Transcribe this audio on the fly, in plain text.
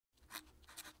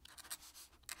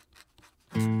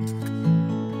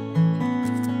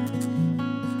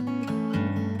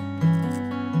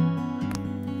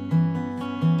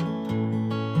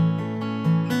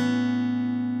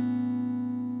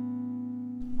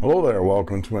Hello there,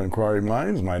 welcome to Inquiring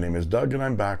Minds. My name is Doug and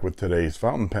I'm back with today's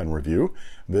fountain pen review,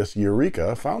 this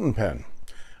Eureka fountain pen.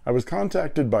 I was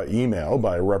contacted by email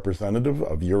by a representative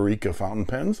of Eureka fountain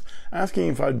pens asking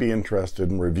if I'd be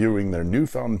interested in reviewing their new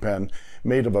fountain pen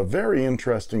made of a very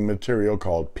interesting material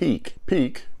called PEEK.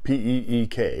 PEEK,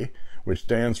 P-E-E-K, which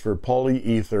stands for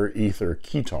polyether ether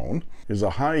ketone, is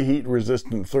a high heat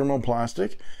resistant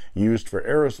thermoplastic used for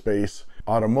aerospace,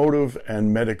 automotive,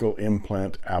 and medical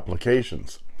implant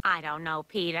applications. I don't know,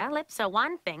 Peter. Lips are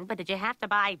one thing, but did you have to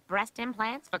buy breast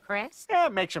implants for Chris? Yeah,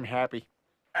 it makes him happy.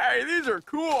 Hey, these are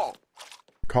cool!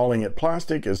 Calling it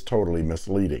plastic is totally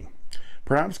misleading.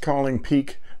 Perhaps calling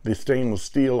PEEK the stainless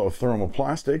steel of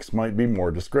thermoplastics might be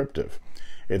more descriptive.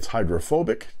 It's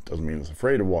hydrophobic, doesn't mean it's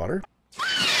afraid of water,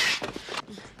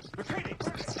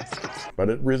 but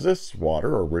it resists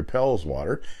water or repels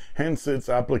water, hence its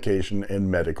application in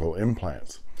medical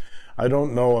implants. I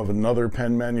don't know of another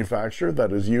pen manufacturer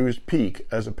that has used PEEK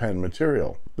as a pen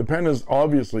material. The pen is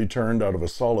obviously turned out of a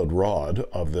solid rod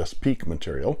of this PEEK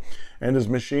material and is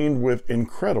machined with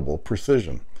incredible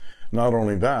precision. Not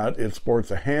only that, it sports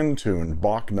a hand-tuned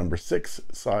Bach No. 6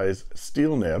 size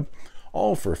steel nib,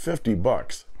 all for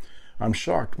 $50. I'm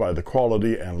shocked by the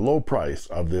quality and low price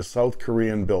of this South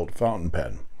Korean-built fountain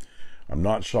pen. I'm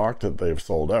not shocked that they've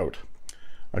sold out.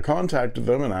 I contacted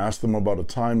them and asked them about a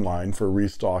timeline for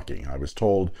restocking. I was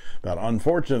told that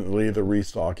unfortunately the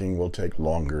restocking will take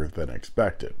longer than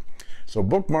expected. So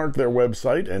bookmark their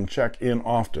website and check in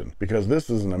often, because this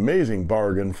is an amazing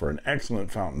bargain for an excellent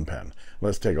fountain pen.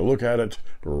 Let's take a look at it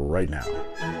right now.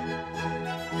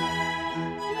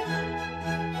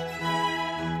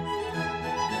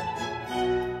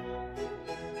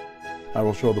 I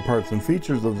will show the parts and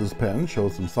features of this pen, show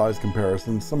some size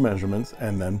comparisons, some measurements,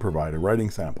 and then provide a writing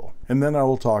sample. And then I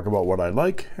will talk about what I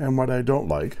like and what I don't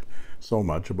like so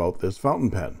much about this fountain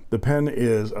pen. The pen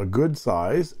is a good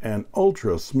size and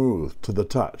ultra smooth to the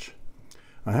touch.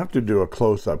 I have to do a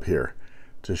close-up here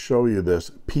to show you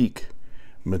this PEEK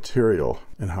material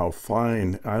and how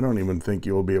fine. I don't even think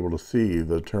you'll be able to see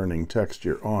the turning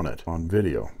texture on it on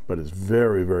video, but it's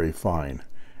very, very fine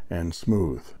and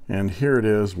smooth. And here it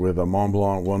is with a Mont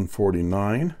Blanc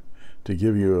 149 to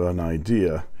give you an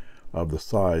idea of the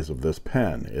size of this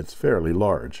pen. It's fairly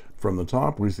large. From the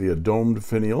top we see a domed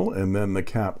finial, and then the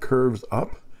cap curves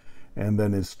up and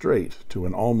then is straight to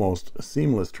an almost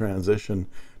seamless transition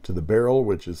to the barrel,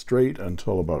 which is straight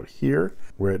until about here,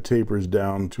 where it tapers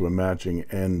down to a matching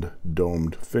end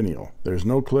domed finial. There's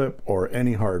no clip or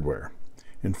any hardware.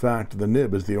 In fact, the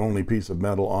nib is the only piece of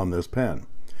metal on this pen.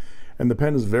 And the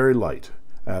pen is very light,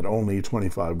 at only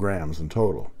 25 grams in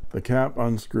total. The cap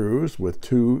unscrews with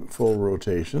 2 full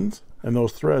rotations, and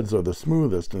those threads are the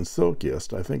smoothest and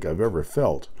silkiest I think I've ever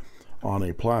felt on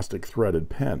a plastic threaded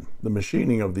pen. The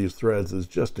machining of these threads is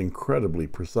just incredibly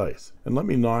precise. And let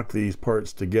me knock these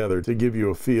parts together to give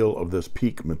you a feel of this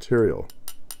PEEK material.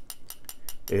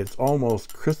 It's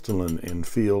almost crystalline in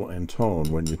feel and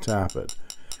tone when you tap it.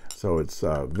 So it's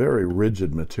a very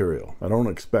rigid material. I don't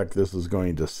expect this is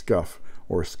going to scuff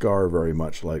or scar very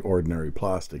much like ordinary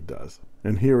plastic does.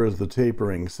 And here is the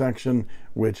tapering section,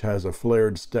 which has a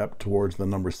flared step towards the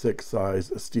No. 6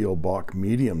 size steel Bach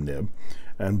medium nib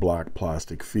and black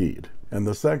plastic feed. And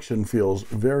the section feels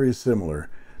very similar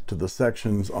to the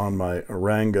sections on my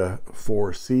Ranga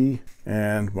 4C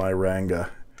and my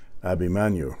Ranga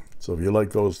Abhimanyu. So if you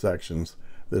like those sections,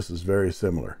 this is very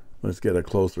similar. Let's get a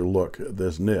closer look at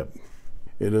this nib.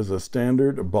 It is a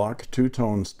standard Bach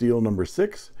two-tone steel No.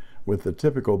 6 with the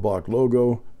typical Bach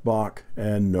logo, Bach,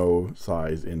 and no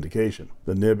size indication.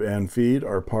 The nib and feed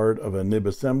are part of a nib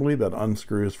assembly that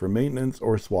unscrews for maintenance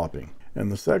or swapping.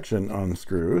 And the section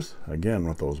unscrews, again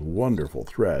with those wonderful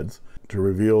threads, to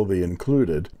reveal the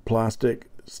included plastic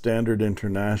standard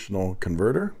international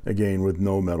converter, again with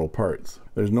no metal parts.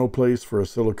 There's no place for a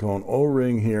silicone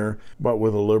O-ring here, but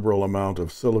with a liberal amount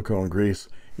of silicone grease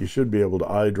you should be able to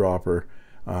eyedropper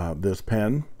this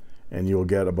pen, and you'll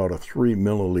get about a 3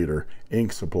 milliliter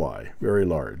ink supply, very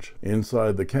large.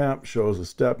 Inside the cap shows a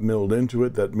step milled into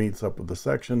it that meets up with the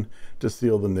section to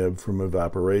seal the nib from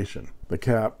evaporation. The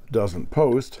cap doesn't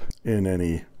post in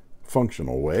any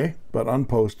functional way, but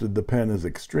unposted the pen is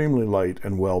extremely light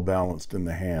and well balanced in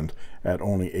the hand at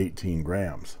only 18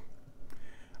 grams.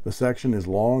 The section is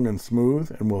long and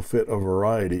smooth and will fit a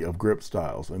variety of grip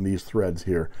styles, and these threads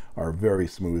here are very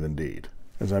smooth indeed.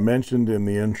 As I mentioned in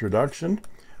the introduction,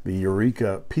 the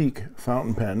Eureka PEEK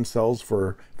fountain pen sells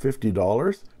for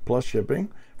 $50 plus shipping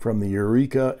from the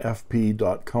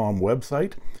eurekafp.com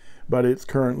website, but it's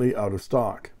currently out of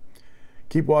stock.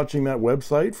 Keep watching that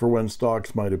website for when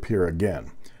stocks might appear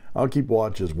again. I'll keep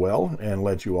watch as well and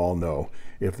let you all know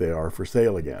if they are for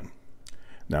sale again.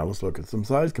 Now let's look at some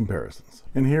size comparisons.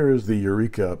 And here is the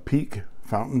Eureka Peak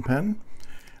fountain pen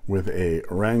with a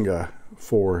Ranga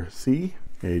 4C,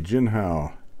 a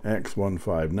Jincheongho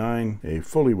X159, a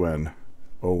Wiwin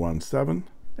 017,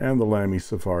 and the Lamy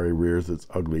Safari rears its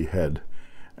ugly head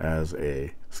as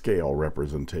a scale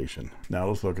representation. Now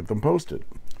let's look at them posted.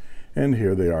 And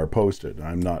here they are posted.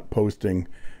 I'm not posting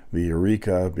the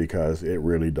Eureka because it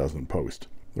really doesn't post.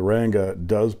 The Ranga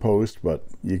does post, but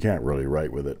you can't really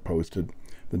write with it posted.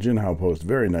 The Jincheongho posts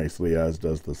very nicely, as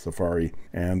does the Safari,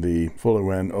 and the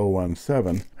Wiwin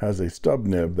 017 has a stub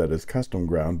nib that is custom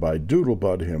ground by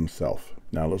Doodlebud himself.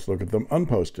 Now let's look at them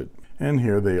unposted. And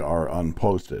here they are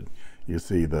unposted. You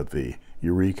see that the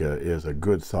Eureka is a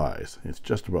good size. It's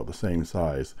just about the same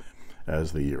size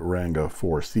as the Ranga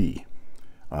 4C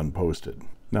unposted.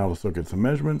 Now let's look at some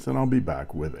measurements, and I'll be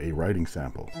back with a writing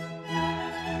sample.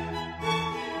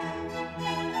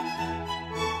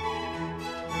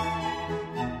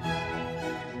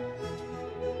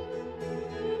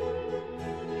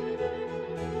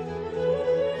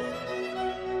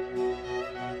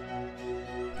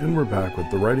 And we're back with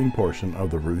the writing portion of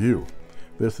the review.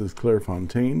 This is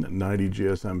Clairefontaine 90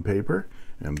 GSM paper,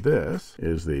 and this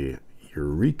is the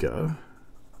Eureka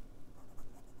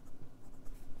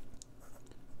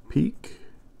Peak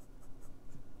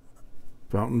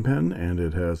fountain pen, and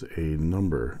it has a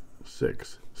number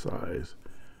 6 size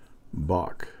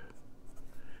Bach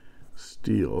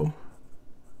steel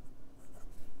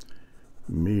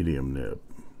medium nib.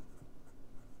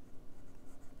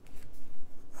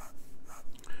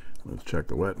 Let's check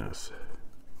the wetness.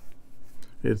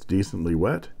 It's decently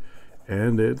wet,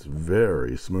 and it's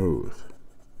very smooth,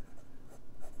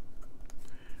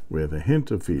 with a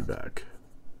hint of feedback.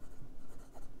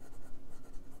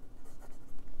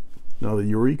 Now the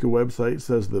Eureka website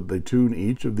says that they tune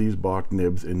each of these Bach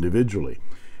nibs individually,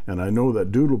 and I know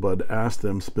that Doodlebud asked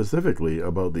them specifically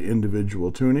about the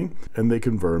individual tuning, and they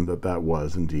confirmed that that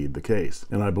was indeed the case.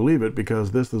 And I believe it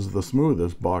because this is the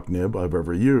smoothest Bach nib I've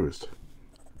ever used.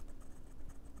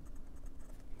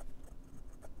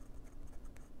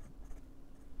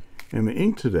 And the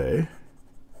ink today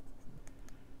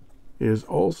is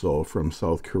also from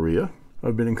South Korea.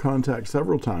 I've been in contact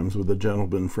several times with a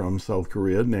gentleman from South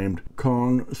Korea named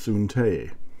Kong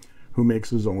Soon-tae, who makes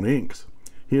his own inks.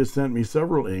 He has sent me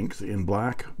several inks in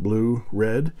black, blue,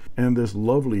 red, and this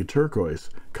lovely turquoise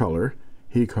color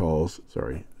he calls,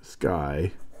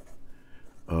 Sky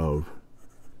of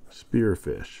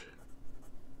Spearfish.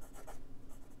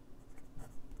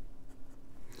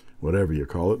 Whatever you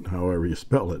call it, however you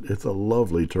spell it, it's a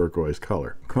lovely turquoise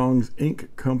color. Kong's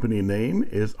ink company name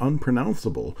is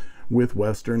unpronounceable with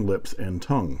Western lips and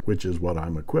tongue, which is what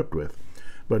I'm equipped with,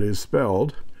 but is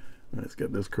spelled, let's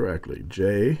get this correctly,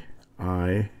 Jincheongho,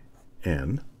 I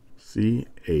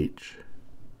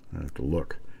have to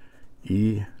look,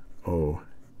 EONGHO.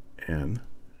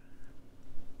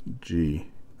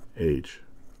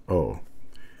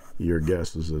 Your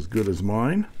guess is as good as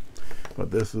mine, but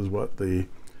this is what the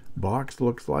box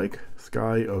looks like,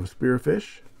 Sky of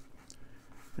Spearfish,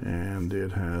 and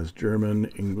it has German,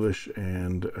 English,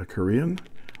 and Korean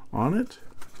on it.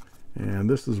 And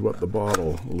this is what the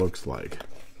bottle looks like.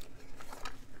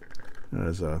 It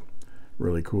has a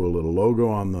really cool little logo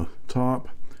on the top.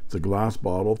 It's a glass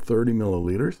bottle, 30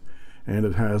 milliliters, and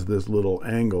it has this little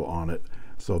angle on it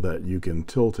so that you can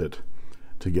tilt it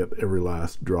to get every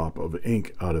last drop of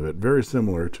ink out of it, very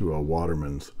similar to a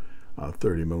Waterman's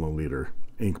 30 milliliter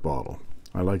ink bottle.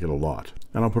 I like it a lot,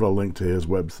 and I'll put a link to his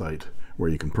website where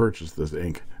you can purchase this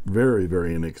ink very,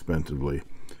 very inexpensively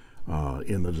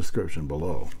in the description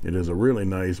below. It is a really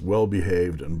nice,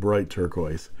 well-behaved, and bright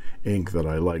turquoise ink that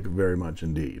I like very much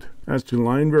indeed. As to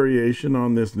line variation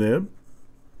on this nib,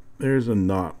 there's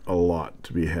not a lot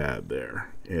to be had there.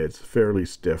 It's fairly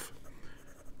stiff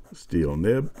steel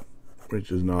nib,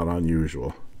 which is not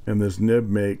unusual, and this nib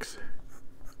makes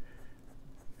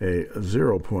a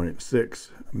 0.6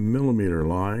 millimeter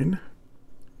line.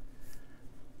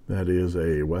 That is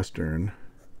a Western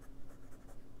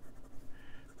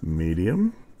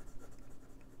medium,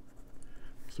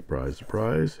 surprise,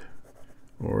 surprise,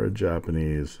 or a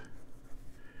Japanese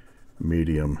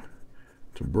medium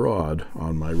to broad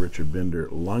on my Richard Binder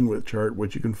line width chart,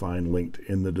 which you can find linked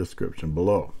in the description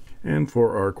below. And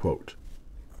for our quote,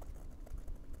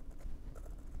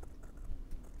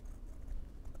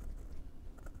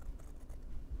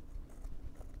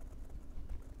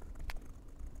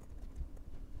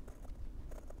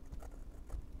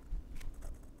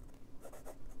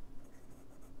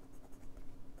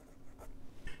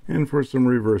 and for some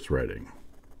reverse writing,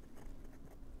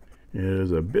 It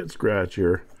is a bit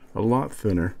scratchier, a lot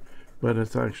thinner, but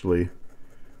it's actually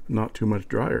not too much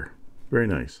drier. Very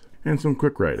nice. And some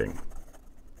quick writing.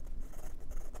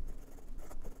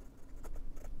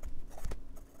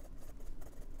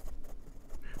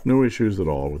 No issues at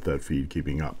all with that feed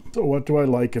keeping up. So what do I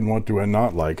like and what do I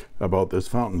not like about this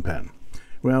fountain pen?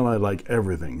 Well, I like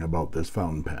everything about this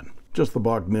fountain pen. Just the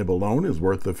box nib alone is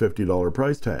worth the $50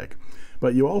 price tag.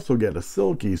 But you also get a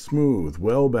silky, smooth,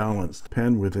 well-balanced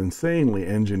pen with insanely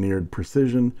engineered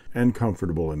precision and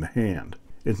comfortable in the hand.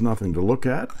 It's nothing to look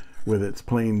at with its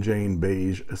plain Jane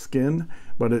beige skin,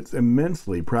 but it's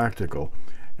immensely practical,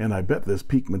 and I bet this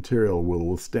PEEK material will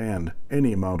withstand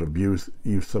any amount of use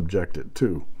you subject it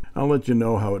to. I'll let you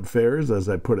know how it fares as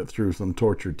I put it through some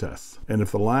torture tests. And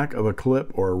if the lack of a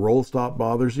clip or a roll stop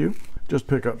bothers you, just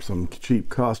pick up some cheap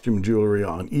costume jewelry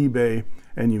on eBay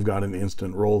and you've got an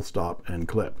instant roll stop and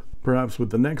clip. Perhaps with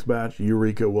the next batch,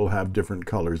 Eureka will have different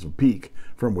colors of PEEK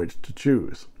from which to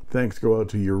choose. Thanks go out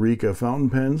to Eureka Fountain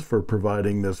Pens for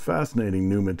providing this fascinating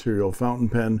new material fountain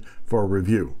pen for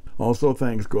review. Also,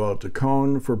 thanks go out to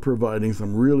Kong for providing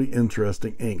some really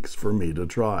interesting inks for me to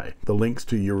try. The links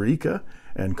to Eureka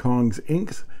and Kong's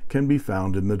inks can be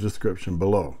found in the description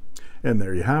below. And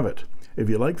there you have it. If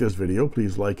you like this video,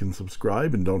 please like and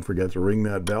subscribe, and don't forget to ring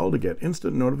that bell to get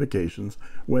instant notifications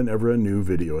whenever a new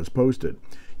video is posted.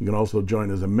 You can also join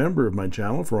as a member of my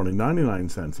channel for only 99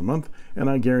 cents a month, and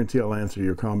I guarantee I'll answer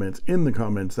your comments in the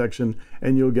comment section,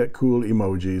 and you'll get cool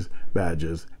emojis,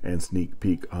 badges, and sneak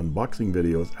peek unboxing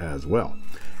videos as well.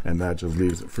 And that just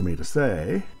leaves it for me to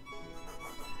say,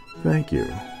 thank you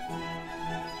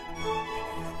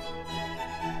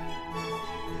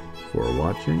for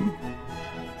watching.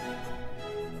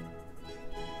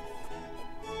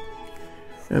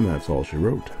 And that's all she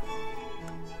wrote.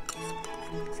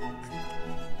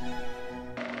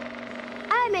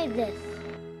 I made this.